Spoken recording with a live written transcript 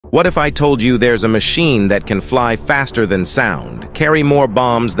What if I told you there's a machine that can fly faster than sound, carry more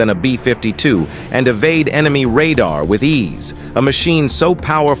bombs than a B-52, and evade enemy radar with ease? A machine so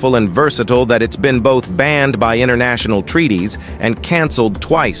powerful and versatile that it's been both banned by international treaties and canceled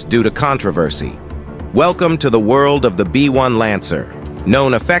twice due to controversy. Welcome to the world of the B-1 Lancer,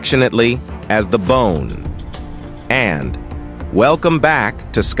 known affectionately as the Bone. And welcome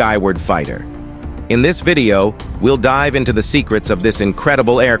back to Skyward Fighter. In this video, we'll dive into the secrets of this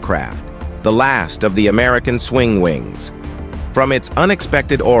incredible aircraft, the last of the American swing wings. From its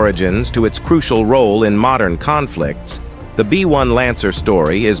unexpected origins to its crucial role in modern conflicts, the B-1 Lancer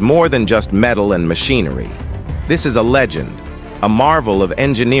story is more than just metal and machinery. This is a legend, a marvel of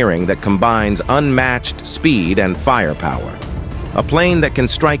engineering that combines unmatched speed and firepower. A plane that can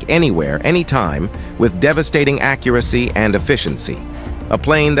strike anywhere, anytime, with devastating accuracy and efficiency. A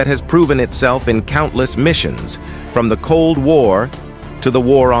plane that has proven itself in countless missions, from the Cold War to the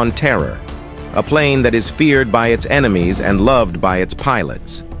War on Terror. A plane that is feared by its enemies and loved by its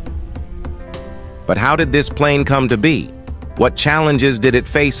pilots. But how did this plane come to be? What challenges did it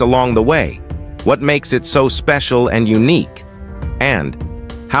face along the way? What makes it so special and unique? And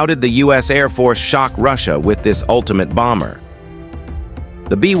how did the U.S. Air Force shock Russia with this ultimate bomber?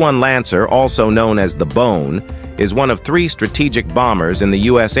 The B-1 Lancer, also known as the Bone, is one of three strategic bombers in the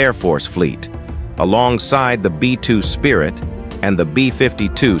U.S. Air Force fleet, alongside the B-2 Spirit and the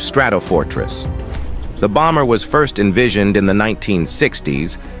B-52 Stratofortress. The bomber was first envisioned in the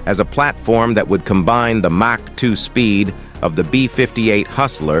 1960s as a platform that would combine the Mach 2 speed of the B-58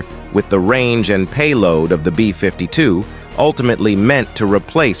 Hustler with the range and payload of the B-52, ultimately meant to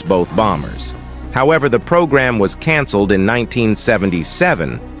replace both bombers. However, the program was canceled in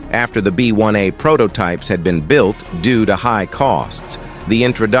 1977 after the B-1A prototypes had been built due to high costs, the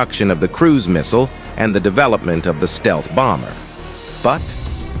introduction of the cruise missile, and the development of the stealth bomber. But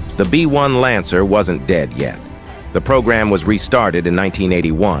the B-1 Lancer wasn't dead yet. The program was restarted in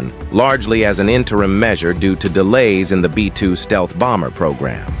 1981, largely as an interim measure due to delays in the B-2 stealth bomber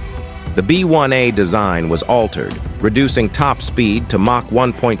program. The B-1A design was altered, reducing top speed to Mach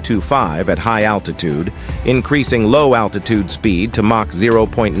 1.25 at high altitude, increasing low-altitude speed to Mach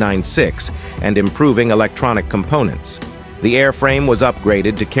 0.96, and improving electronic components. The airframe was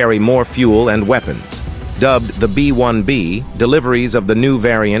upgraded to carry more fuel and weapons. Dubbed the B-1B, deliveries of the new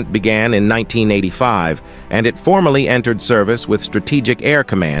variant began in 1985, and it formally entered service with Strategic Air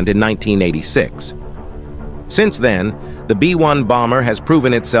Command in 1986. Since then, the B-1 bomber has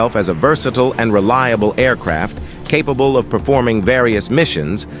proven itself as a versatile and reliable aircraft capable of performing various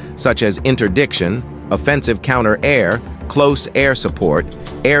missions such as interdiction, offensive counter-air, close air support,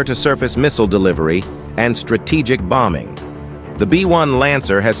 air-to-surface missile delivery, and strategic bombing. The B-1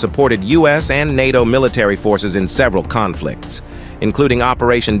 Lancer has supported U.S. and NATO military forces in several conflicts, including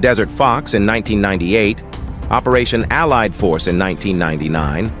Operation Desert Fox in 1998, Operation Allied Force in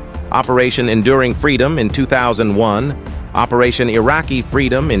 1999, Operation Enduring Freedom in 2001, Operation Iraqi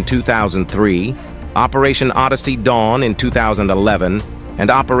Freedom in 2003, Operation Odyssey Dawn in 2011, and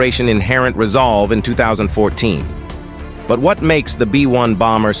Operation Inherent Resolve in 2014. But what makes the B-1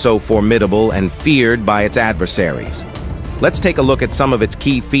 bomber so formidable and feared by its adversaries? Let's take a look at some of its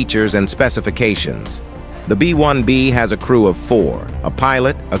key features and specifications. The B-1B has a crew of 4, a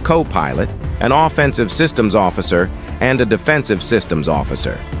pilot, a co-pilot, an offensive systems officer, and a defensive systems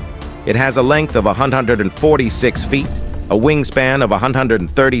officer. It has a length of 146 feet, a wingspan of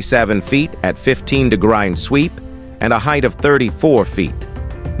 137 feet at 15-degree sweep, and a height of 34 feet.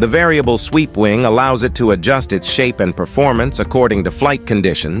 The variable sweep wing allows it to adjust its shape and performance according to flight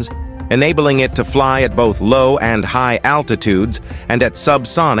conditions, enabling it to fly at both low and high altitudes and at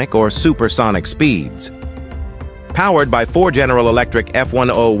subsonic or supersonic speeds. Powered by 4 General Electric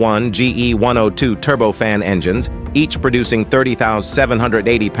F101 GE102 turbofan engines, each producing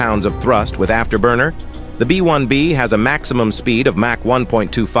 30,780 pounds of thrust with afterburner, the B-1B has a maximum speed of Mach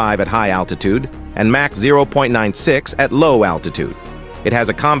 1.25 at high altitude and Mach 0.96 at low altitude. It has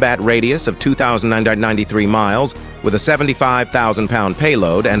a combat radius of 2,993 miles with a 75,000-pound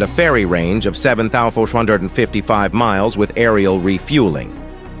payload and a ferry range of 7,455 miles with aerial refueling.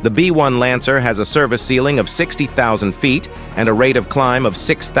 The B-1 Lancer has a service ceiling of 60,000 feet and a rate of climb of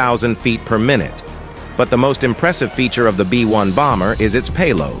 6,000 feet per minute. But the most impressive feature of the B-1 bomber is its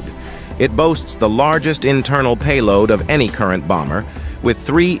payload. It boasts the largest internal payload of any current bomber, with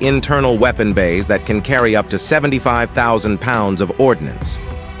 3 internal weapon bays that can carry up to 75,000 pounds of ordnance.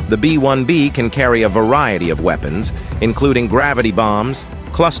 The B-1B can carry a variety of weapons, including gravity bombs,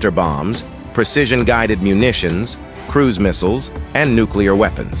 cluster bombs, precision-guided munitions, cruise missiles, and nuclear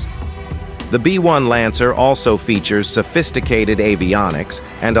weapons. The B-1 Lancer also features sophisticated avionics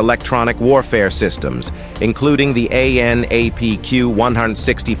and electronic warfare systems, including the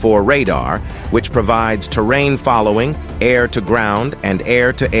AN/APQ-164 radar, which provides terrain following, air-to-ground, and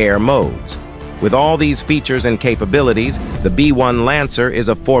air-to-air modes. With all these features and capabilities, the B-1 Lancer is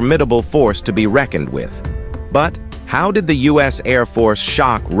a formidable force to be reckoned with. But how did the U.S. Air Force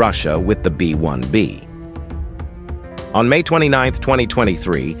shock Russia with the B-1B? On May 29,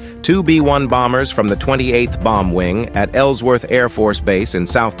 2023, two B-1 bombers from the 28th Bomb Wing at Ellsworth Air Force Base in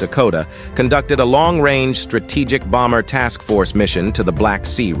South Dakota conducted a long-range strategic bomber task force mission to the Black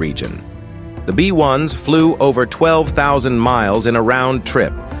Sea region. The B-1s flew over 12,000 miles in a round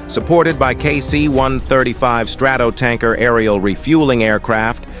trip, supported by KC-135 Stratotanker aerial refueling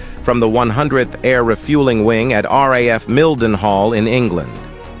aircraft from the 100th Air Refueling Wing at RAF Mildenhall in England.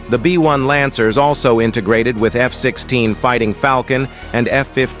 The B-1 Lancers also integrated with F-16 Fighting Falcon and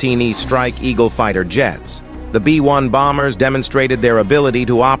F-15E Strike Eagle fighter jets. The B-1 bombers demonstrated their ability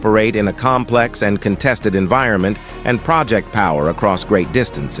to operate in a complex and contested environment and project power across great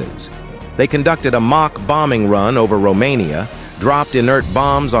distances. They conducted a mock bombing run over Romania, dropped inert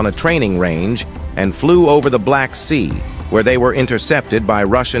bombs on a training range, and flew over the Black Sea, where they were intercepted by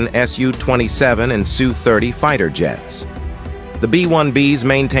Russian Su-27 and Su-30 fighter jets. The B-1Bs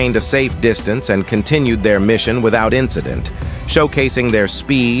maintained a safe distance and continued their mission without incident, showcasing their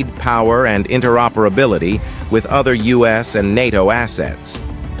speed, power, and interoperability with other U.S. and NATO assets.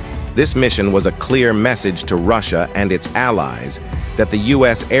 This mission was a clear message to Russia and its allies that the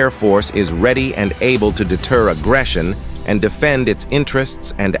U.S. Air Force is ready and able to deter aggression and defend its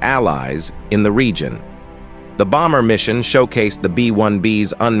interests and allies in the region. The bomber mission showcased the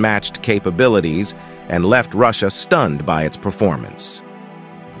B-1B's unmatched capabilities and left Russia stunned by its performance.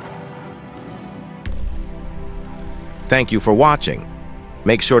 Thank you for watching.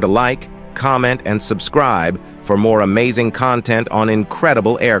 Make sure to like, comment, and subscribe for more amazing content on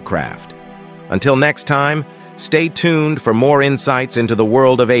incredible aircraft. Until next time, stay tuned for more insights into the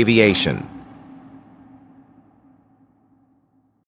world of aviation.